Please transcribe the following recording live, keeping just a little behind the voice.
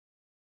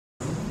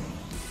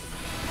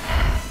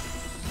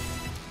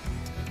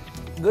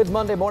Good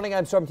Monday morning.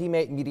 I'm Storm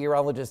Teammate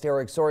meteorologist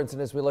Eric Sorensen.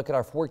 As we look at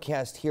our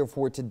forecast here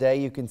for today,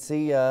 you can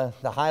see the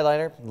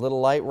highlighter, a little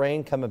light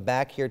rain coming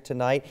back here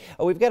tonight.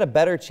 We've got a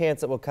better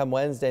chance that will come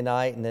Wednesday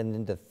night and then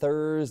into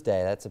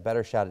Thursday. That's a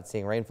better shot at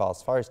seeing rainfall.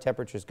 As far as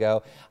temperatures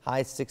go,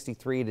 high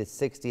 63 to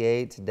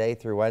 68 today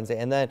through Wednesday.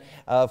 And then,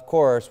 of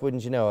course,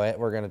 wouldn't you know it,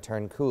 we're going to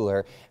turn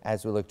cooler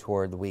as we look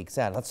toward the week's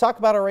end. Let's talk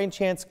about our rain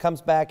chance.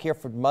 Comes back here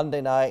for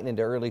Monday night and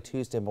into early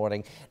Tuesday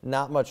morning.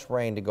 Not much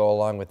rain to go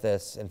along with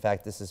this. In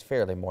fact, this is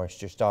fairly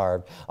moisture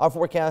starved. Our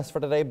forecast for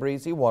today,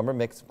 breezy, warmer,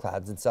 mix of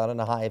clouds and sun and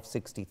a high of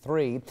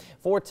 63.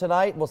 For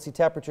tonight, we'll see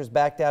temperatures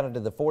back down into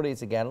the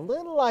 40s again. A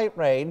little light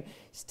rain,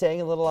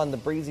 staying a little on the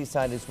breezy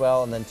side as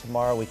well. And then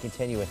tomorrow we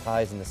continue with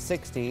highs in the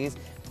 60s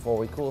before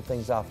we cool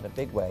things off in a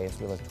big way as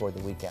we look toward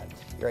the weekend.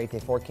 Your 8-day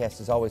forecast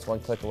is always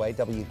one click away.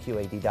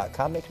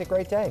 WQAD.com. Make it a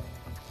great day.